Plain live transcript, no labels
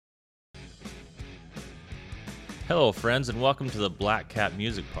Hello, friends, and welcome to the Black Cat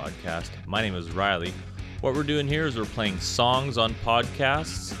Music Podcast. My name is Riley. What we're doing here is we're playing songs on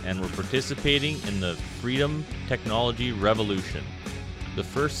podcasts, and we're participating in the Freedom Technology Revolution. The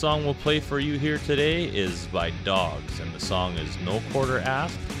first song we'll play for you here today is by Dogs, and the song is No Quarter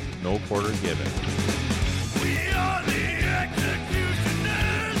Asked, No Quarter Given. We are the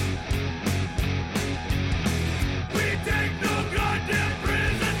executioners. We take no goddamn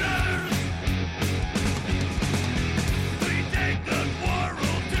prisoners. We take the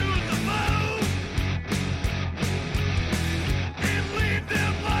quarrel to the foe and leave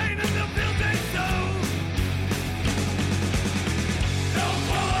them lying in the field they sow. No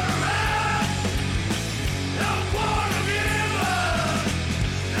quarter asked, no quarter given.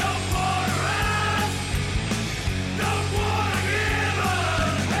 No quarter asked, no quarter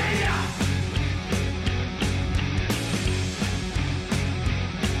given. Hey-ya!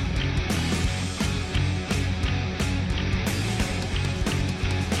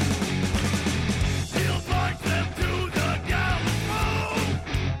 He'll march them to the gallows pole.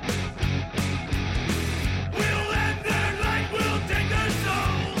 We'll end their life, we'll take their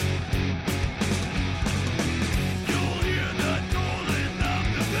soul. You'll hear the tolling of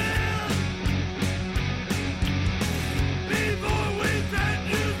the bell before we send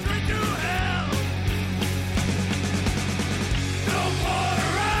you straight to hell. No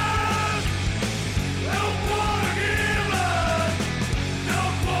quarter asked, no quarter given. No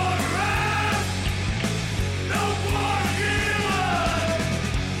quarter asked, no quarter given.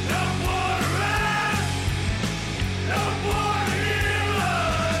 No quarter asked, no quarter given.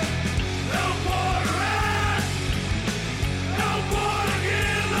 No quarter asked, no quarter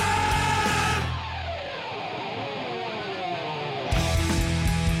given.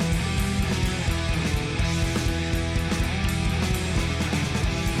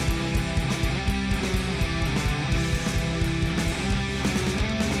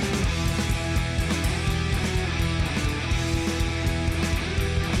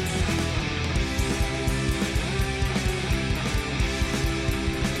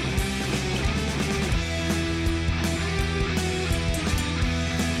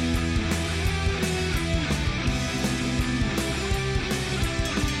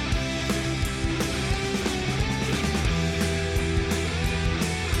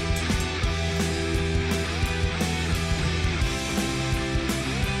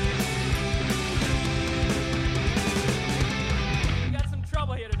 We got some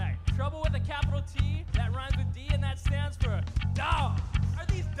trouble here tonight. Trouble with a capital T that rhymes with D and that stands for dog. Are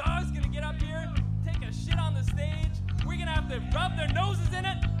these dogs gonna get up here, take a shit on the stage? We're gonna have to rub their noses in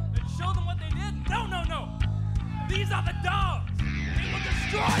it and show them what they did? No, no, no. These are the dogs. They will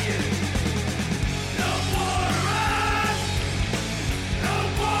destroy you. No quarter asked, no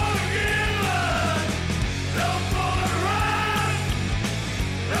quarter given. No quarter asked,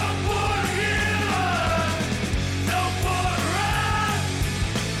 no quarter given. No quarter asked,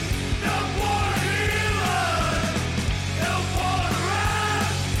 no quarter given. No quarter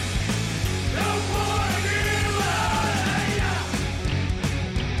asked, no quarter given. Hey-ya!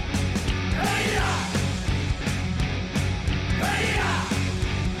 Hey-ya! Hey-ya!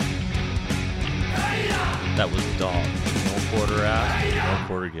 Hey-ya! That was Dogs, No Quarter Asked, No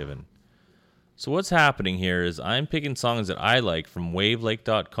Quarter Given. So what's happening here is I'm picking songs that I like from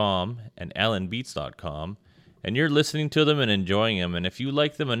wavelake.com and allenbeats.com, and you're listening to them and enjoying them, and if you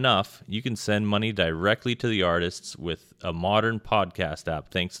like them enough, you can send money directly to the artists with a modern podcast app,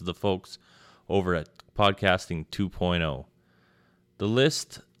 thanks to the folks over at Podcasting 2.0. The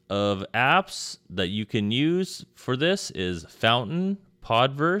list of apps that you can use for this is Fountain,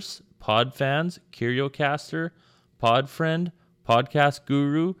 Podverse, Podfans, Curiocaster, Podfriend, Podcast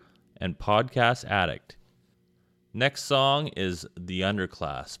Guru, and Podcast Addict. Next song is The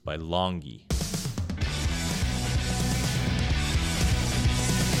Underclass by Longy.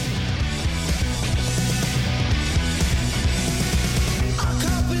 I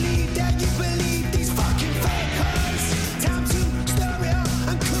can't believe that you believe these fucking fakers. Time to stir it up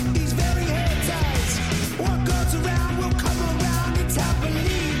and cook these very heads eyes. What goes around will come around in time,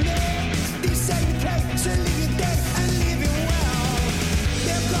 believe me. This ain't the place to live your day and live it well.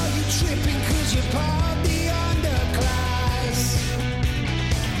 They've got you tripping cause you're part of the underclass.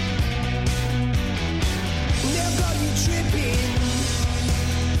 They've got you tripping.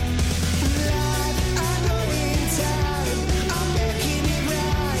 Life, I know in time, I'm making it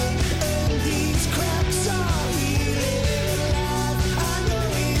right, and these cracks are healing. Life, I know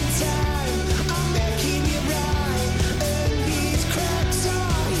in time, I'm making it right, and these cracks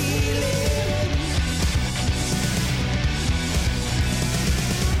are healing.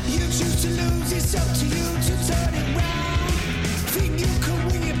 You choose to lose, it's up to you to turn it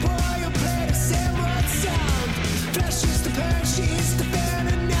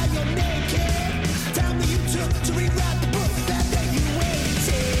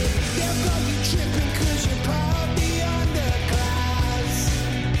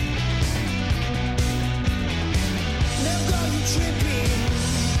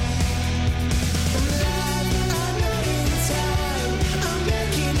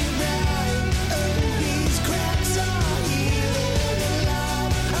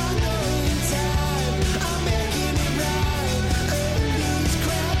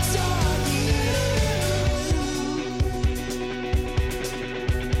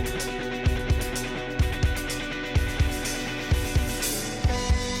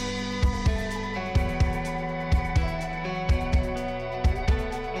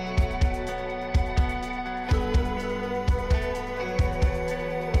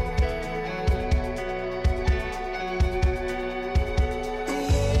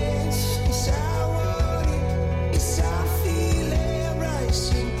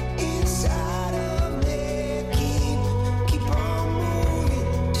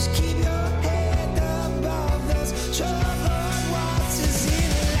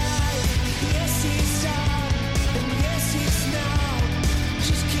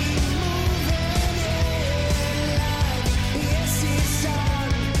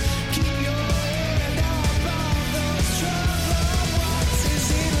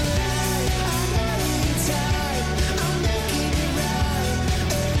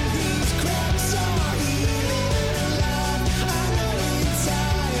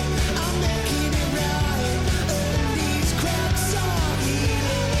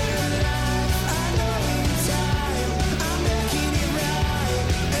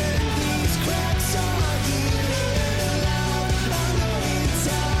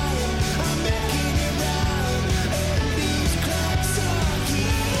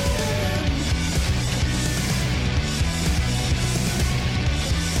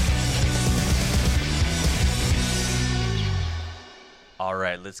All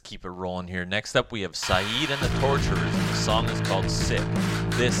right, let's keep it rolling here. Next up, we have Saeed and the Torturers, and the song is called Sick.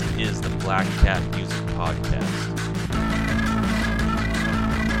 This is the Black Cat Music Podcast.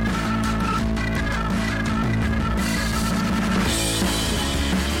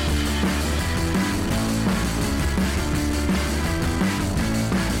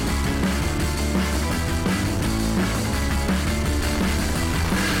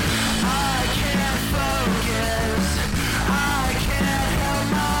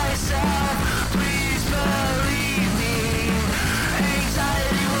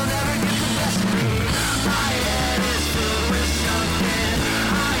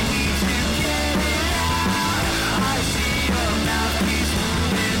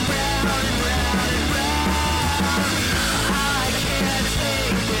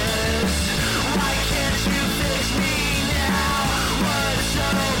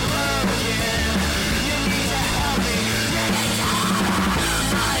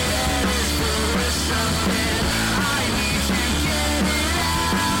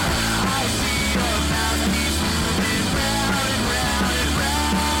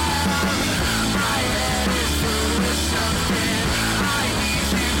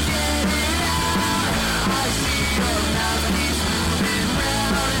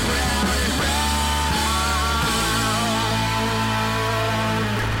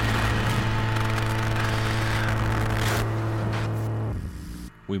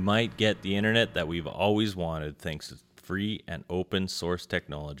 We might get the internet that we've always wanted thanks to free and open source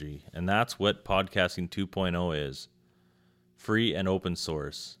technology. And that's what Podcasting 2.0 is. Free and open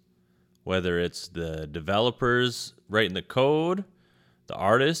source. Whether it's the developers writing the code, the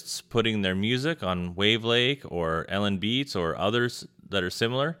artists putting their music on Wavelake or LN Beats or others that are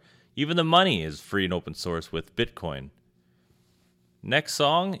similar, even the money is free and open source with Bitcoin. Next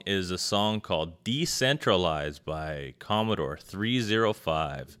song is a song called Decentralized by Commodore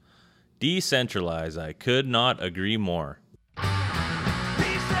 305. Decentralized, I could not agree more.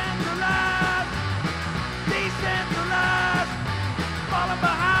 Decentralized, decentralized, falling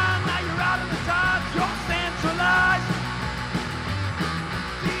behind, now you're out of the times, you're centralized.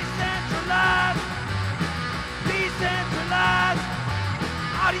 Decentralized, decentralized,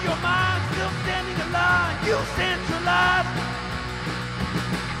 out of your mind, still standing alive, you centralized.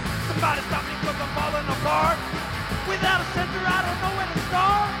 Somebody stop me cause I'm falling apart. Without a center, I don't know where to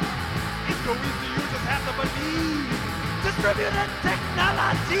start. It's so easy, you just have to believe. Distributed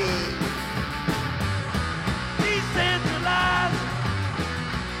technology. Decentralized.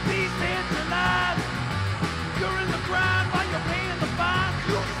 Decentralized. You're in the grind while you're paying the fine.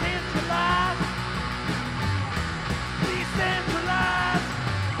 You're centralized. Decentralized.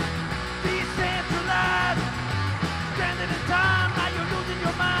 Decentralized. Stranded in time, now you're losing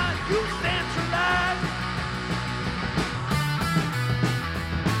your mind. You centralized.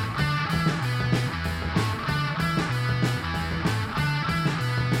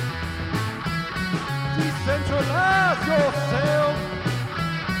 Decentralize yourself.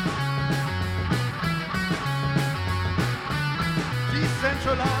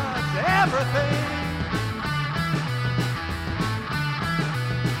 Decentralize everything.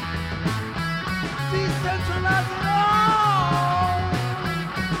 Decentralize it all.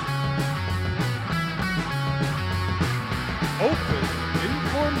 Open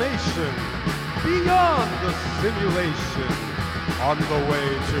information beyond the simulation. On the way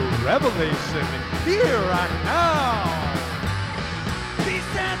to revelation, here and now.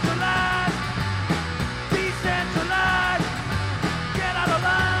 Decentralized, decentralized. Get out of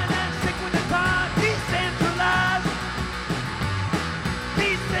line and stick with the time. Decentralized,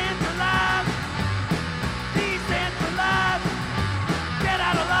 decentralized, decentralized. Get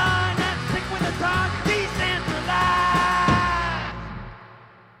out of line and stick with the time. Decentralized.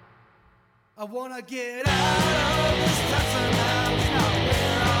 I wanna get out of this town now. It's not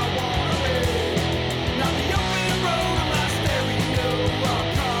where I wanna be. Not the open road of my stereo are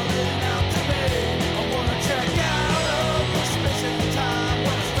calling out to me. I wanna check out of the space and time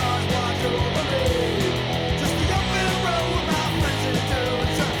when the stars watch over me. Just the open road with my friends and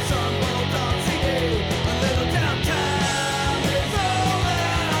dudes and sunrolled on CD. A little downtown is all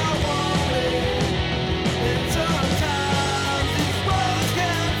that I wanted. And sometimes these roads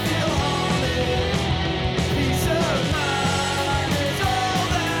can feel haunted. Peace of mind is all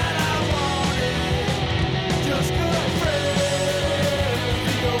that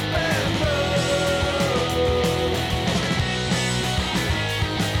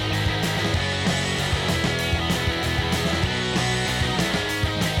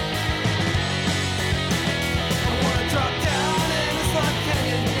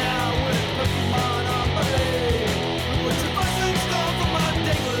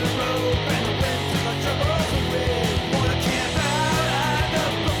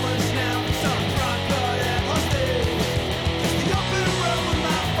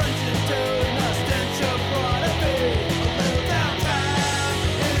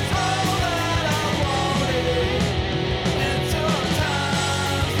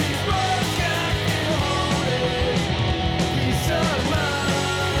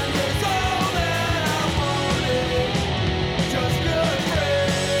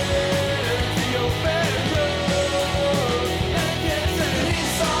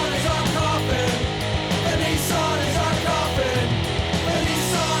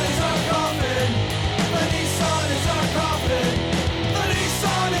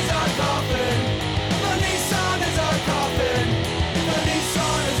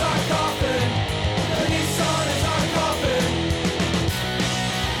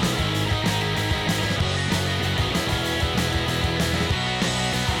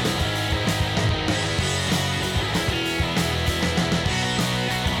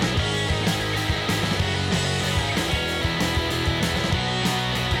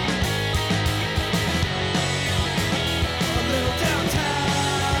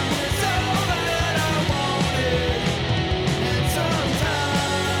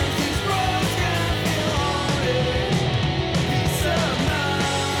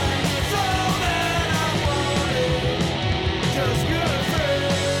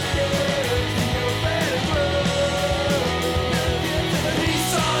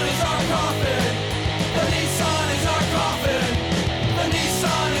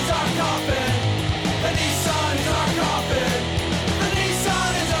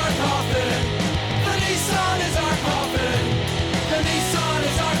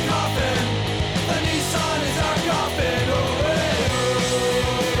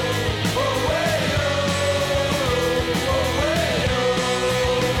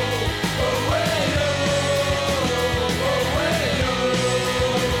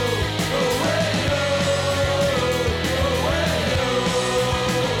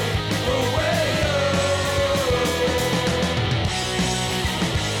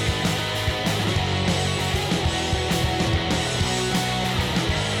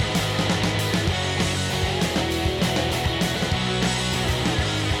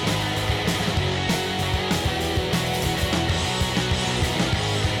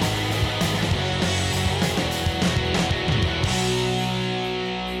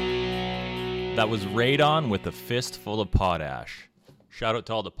That was Radon with a Fistful of Potash. Shout out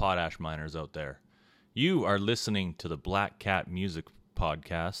to all the potash miners out there. You are listening to the Black Cat Music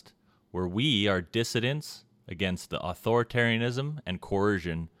Podcast, where we are dissidents against the authoritarianism and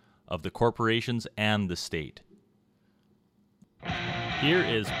coercion of the corporations and the state. Here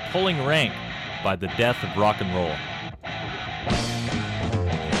is Pulling Rank by The Death of Rock and Roll.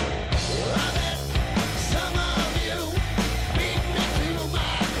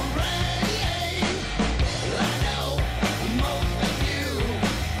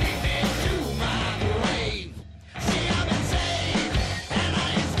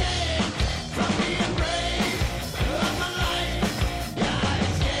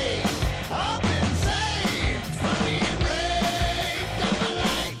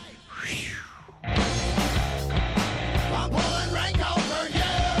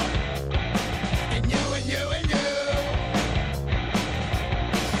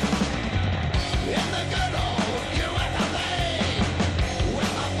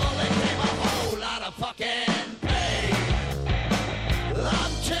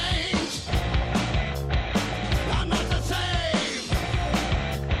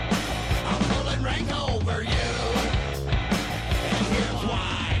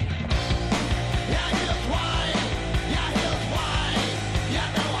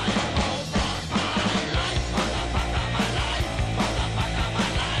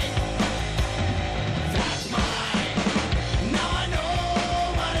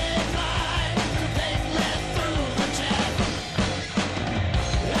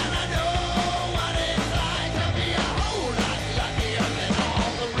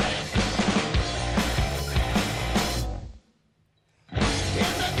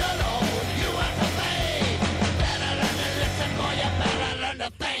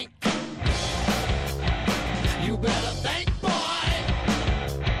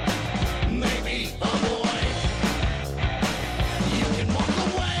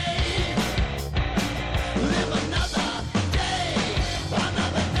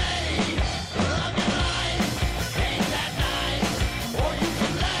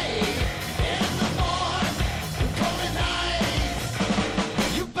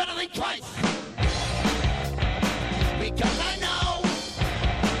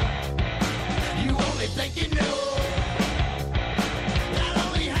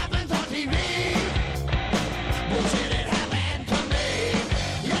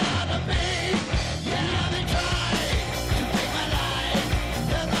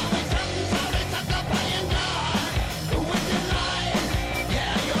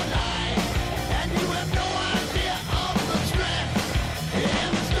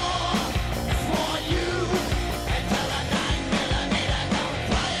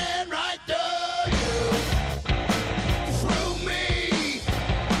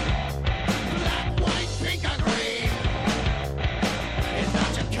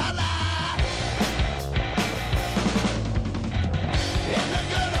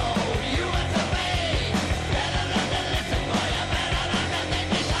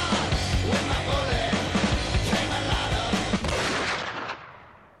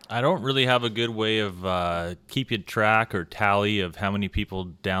 I don't really have a good way of keeping track or tally of how many people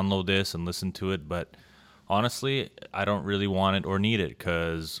download this and listen to it, but honestly, I don't really want it or need it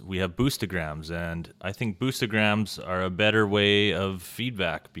because we have Boostagrams, and I think Boostagrams are a better way of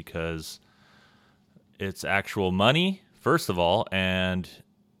feedback because it's actual money, first of all, and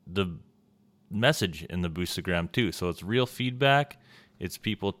the message in the Boostagram too. So it's real feedback. It's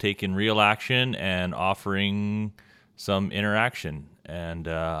people taking real action and offering some interaction. And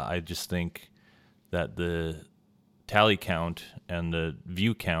I just think that the tally count and the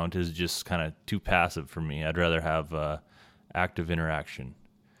view count is just kind of too passive for me. I'd rather have active interaction.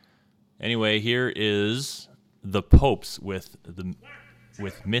 Anyway, here is the Popes with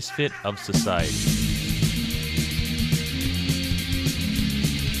Misfit of Society.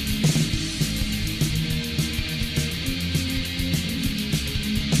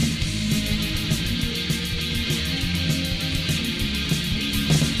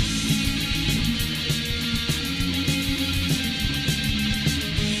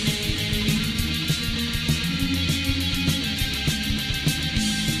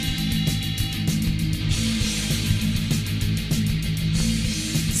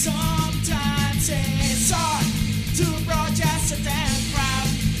 Sometimes it's hard to broadcast a damn crowd.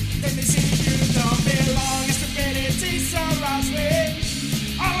 Then they see you don't belong. Stupidity surrounds me.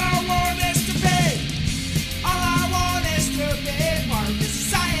 All I want is to be. All I want is to be part of this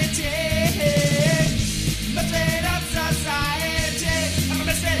society. Misfit of society. I'm a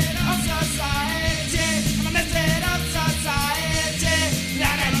misfit of society. I'm a misfit of society.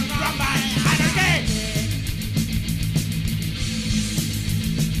 Learning from my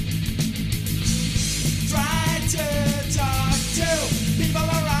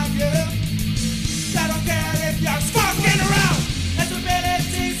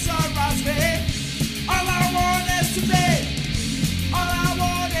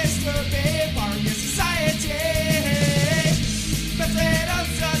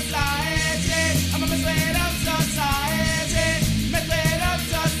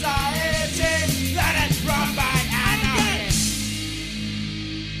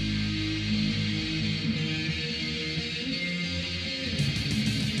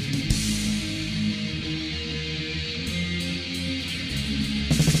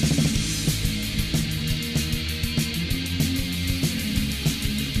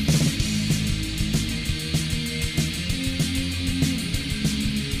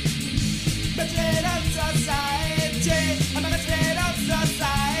betrayed of society. I'm a betrayed of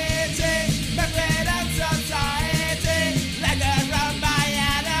society. Betrayed of society. Let go from my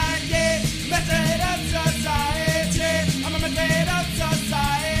anarchy. Betrayed of society. I'm a betrayed of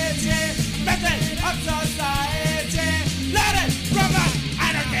society. Betrayed of society. Let it from my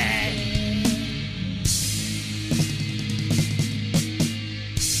anarchy.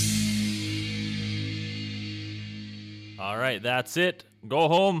 All right, that's it. Go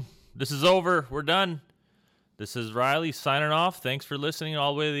home. This is over. We're done. This is Riley signing off. Thanks for listening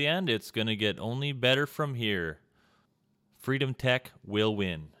all the way to the end. It's going to get only better from here. Freedom Tech will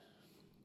win.